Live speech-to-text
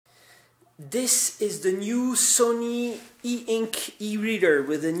This is the new Sony e-ink e-reader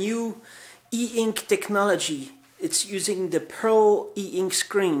with the new e-ink technology. It's using the Pearl e-ink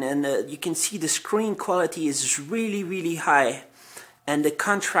screen, and you can see the screen quality is really high, and the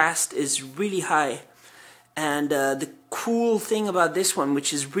contrast is really high. And the cool thing about this one,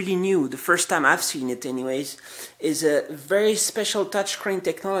 which is really new, the first time I've seen it anyways, is a very special touchscreen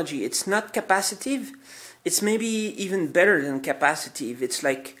technology. It's not capacitive, it's maybe even better than capacitive. It's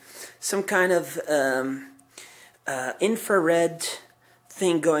like some kind of infrared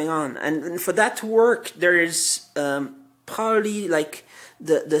thing going on, and for that to work there is probably like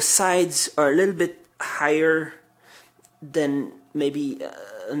the sides are a little bit higher than maybe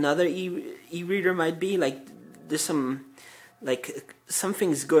another e-reader might be. Like there's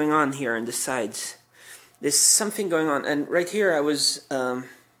something's going on here on the sides. There's something going on, and right here I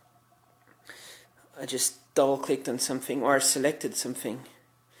just double clicked on something or selected something.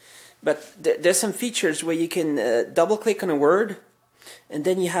 But there's some features where you can double click on a word, and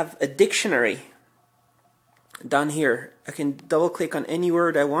then you have a dictionary down here. I can double click on any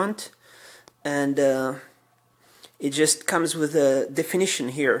word I want, and it just comes with a definition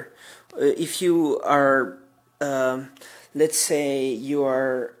here. If you are, let's say you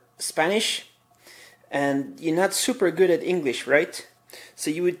are Spanish and you're not super good at English, right?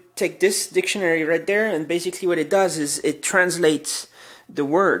 So you would take this dictionary right there, and basically what it does is it translates the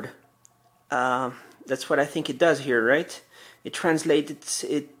word. That's what I think it does here, right? It translates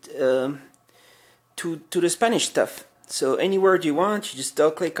it to the Spanish stuff. So any word you want, you just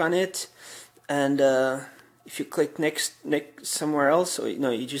double click on it, and if you click next somewhere else, or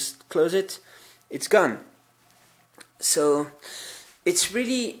you just close it, it's gone. So it's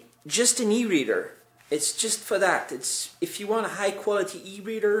really just an e-reader. It's just for that. It's if you want a high quality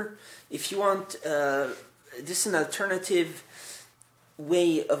e-reader, if you want this is an alternative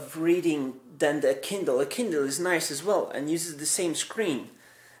way of reading than the Kindle. A Kindle is nice as well and uses the same screen,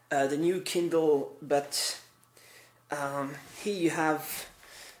 the new Kindle, but here you have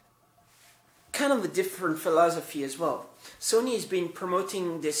kind of a different philosophy as well. Sony has been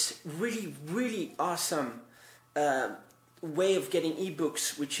promoting this really awesome way of getting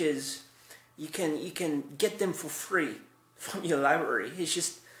ebooks, which is you can get them for free from your library. It's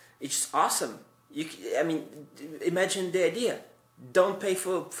just awesome. I mean, imagine the idea. Don't pay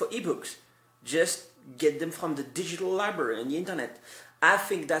for ebooks. Just get them from the digital library on the internet. I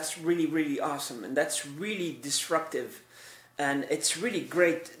think that's really awesome, and that's really disruptive, and it's really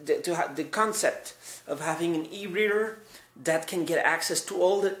great to have the concept of having an e-reader that can get access to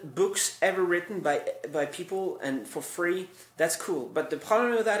all the books ever written by people and for free. That's cool. But the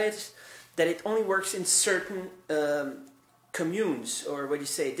problem with that is that it only works in certain communes, or what do you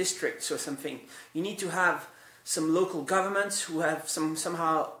say, districts or something. You need to have some local governments who have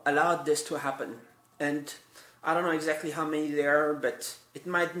somehow allowed this to happen, and I don't know exactly how many there are, but it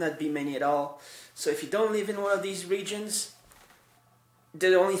might not be many at all. So if you don't live in one of these regions,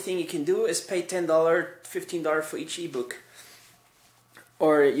 the only thing you can do is pay $10, $15 for each ebook,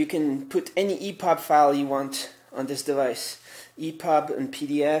 or you can put any EPUB file you want on this device, EPUB and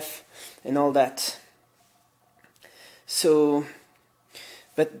PDF and all that. So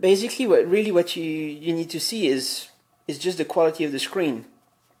but basically what you need to see is just the quality of the screen.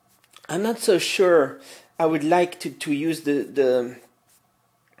 I'm not so sure I would like to use the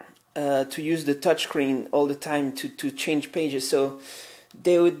touchscreen all the time to change pages. So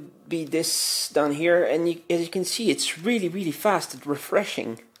there would be this down here, and as you can see, it's really fast and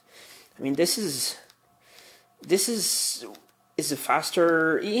refreshing. I mean, this is a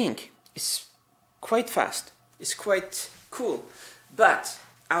faster e-ink. It's quite fast. It's quite cool. But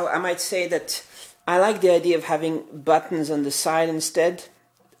I might say that I like the idea of having buttons on the side instead,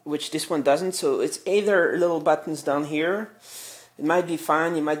 which this one doesn't. So it's either little buttons down here. It might be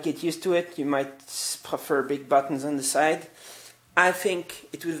fine, you might get used to it, you might prefer big buttons on the side. I think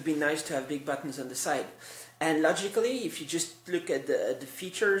it would be nice to have big buttons on the side. And logically, if you just look at the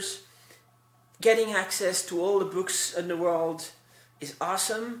features, getting access to all the books in the world is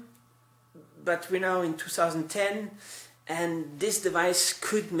awesome, but we're now in 2010, and this device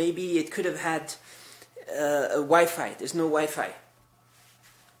could have had a Wi-Fi. There's no Wi-Fi.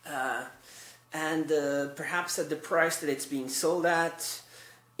 And perhaps at the price that it's being sold at,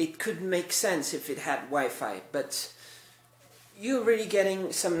 it could make sense if it had Wi-Fi. But you're really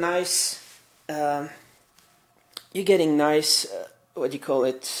getting some nice, what do you call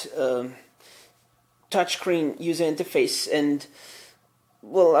it, touchscreen user interface. And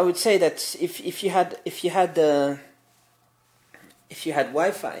well, I would say that if you had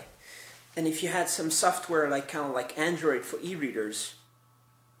Wi-Fi, and if you had some software like kind of like Android for e-readers,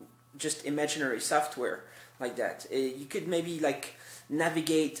 just imaginary software like that. You could maybe like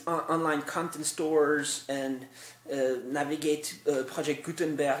navigate online content stores and navigate Project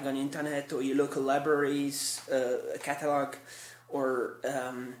Gutenberg on the internet, or your local libraries, a catalog, or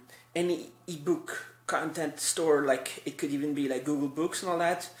any ebook content store. Like it could even be like Google Books and all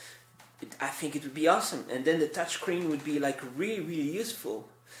that. I think it would be awesome, and then the touchscreen would be like really useful.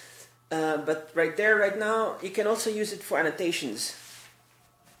 But right there, right now, you can also use it for annotations.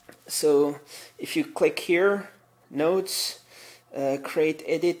 So if you click here, notes, create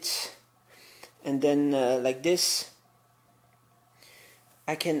edit, and then like this,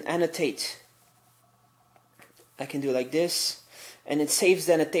 I can annotate. I can do like this, and it saves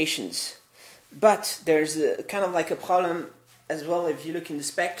the annotations. But there's kind of like a problem as well. If you look in the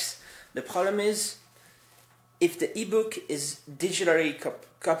specs, the problem is if the ebook is digitally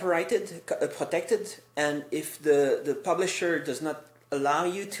copyrighted, protected, and if the publisher does not allow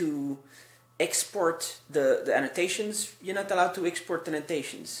you to export the annotations, you're not allowed to export the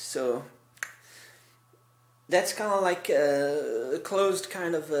annotations. So that's kind of like a closed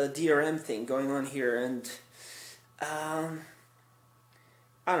kind of a DRM thing going on here, and I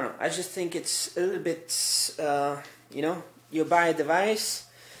don't know, I just think it's a little bit, you know, you buy a device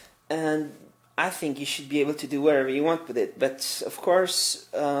and I think you should be able to do whatever you want with it. But of course,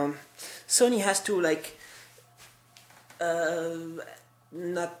 Sony has to like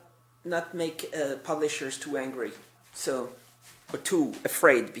not make publishers too angry, so, or too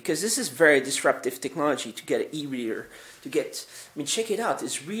afraid, because this is very disruptive technology to get an e-reader. To get, I mean, check it out.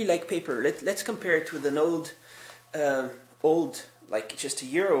 It's really like paper. Let's compare it with an old, like just a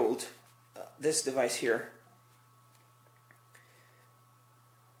year old, this device here.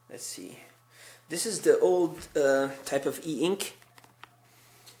 Let's see. This is the old type of e-ink,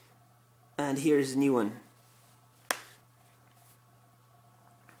 and here's the new one.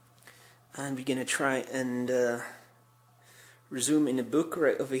 And we're gonna try and resume in a book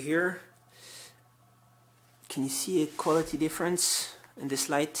right over here. Can you see a quality difference in this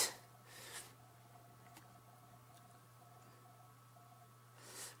light?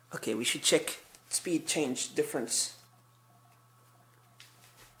 Okay, we should check speed change difference.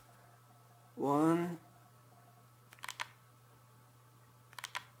 1.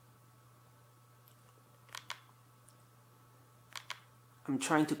 I'm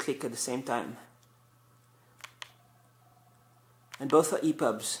trying to click at the same time. And both are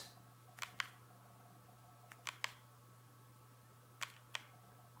EPUBs.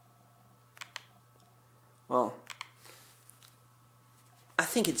 Well, I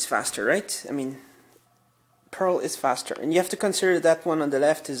think it's faster, right? I mean, Pearl is faster, and you have to consider that one on the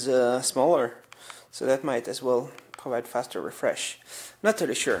left is smaller, so that might as well provide faster refresh. Not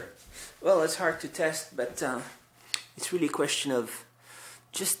totally sure. Well, it's hard to test, but it's really a question of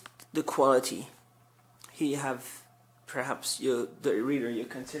just the quality. Here you have perhaps the reader you're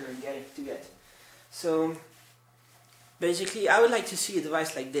considering getting to get. So basically, I would like to see a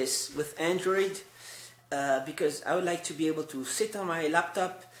device like this with Android, because I would like to be able to sit on my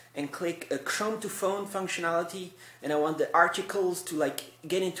laptop and click a Chrome to phone functionality, and I want the articles to like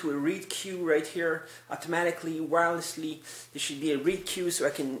get into a read queue right here automatically, wirelessly. There should be a read queue so I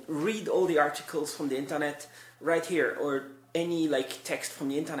can read all the articles from the internet right here, or any like text from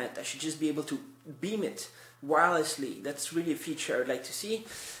the internet. I should just be able to beam it wirelessly. That's really a feature I would like to see.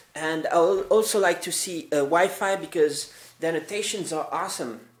 And I would also like to see Wi-Fi, because the annotations are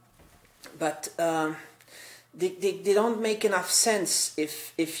awesome, but they don't make enough sense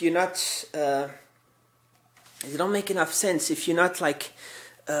if you're not they don't make enough sense if you're not like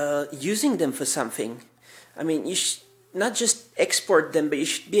using them for something. I mean, you should not just export them, but you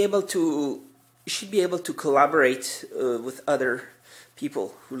should be able to collaborate with other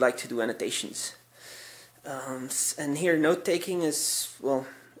people who like to do annotations. And here note-taking is, well,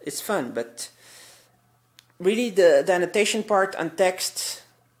 it's fun, but really the annotation part on text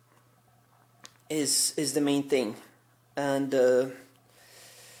is the main thing. And you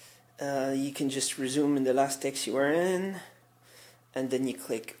can just resume in the last text you were in, and then you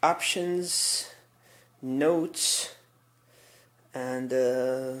click Options, Notes,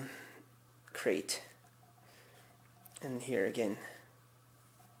 and Create. And here again,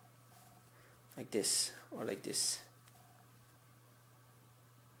 like this, or like this.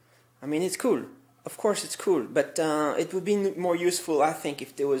 I mean, it's cool. Of course it's cool, but it would be more useful, I think,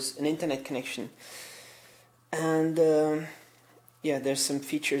 if there was an internet connection. And yeah, there's some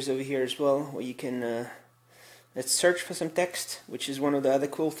features over here as well, where you can let's search for some text, which is one of the other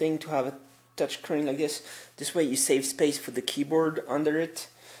cool things to have a touch screen like this. This way you save space for the keyboard under it,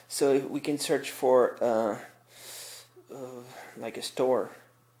 so we can search for like a store.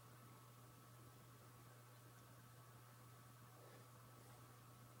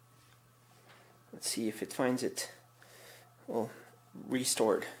 Let's see if it finds it. Well,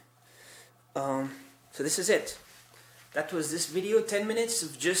 restored. So this is it. That was this video, 10 minutes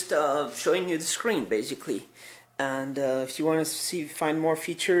of just showing you the screen basically. And if you want to find more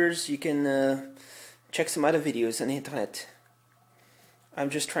features, you can check some other videos on the internet.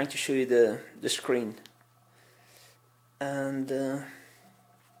 I'm just trying to show you the screen. And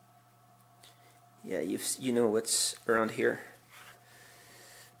yeah, you know what's around here.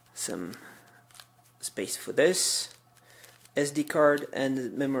 Some space for this, SD card, and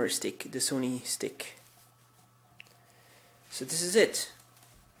the memory stick, the Sony stick. So this is it.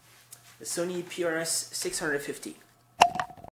 The Sony PRS-650.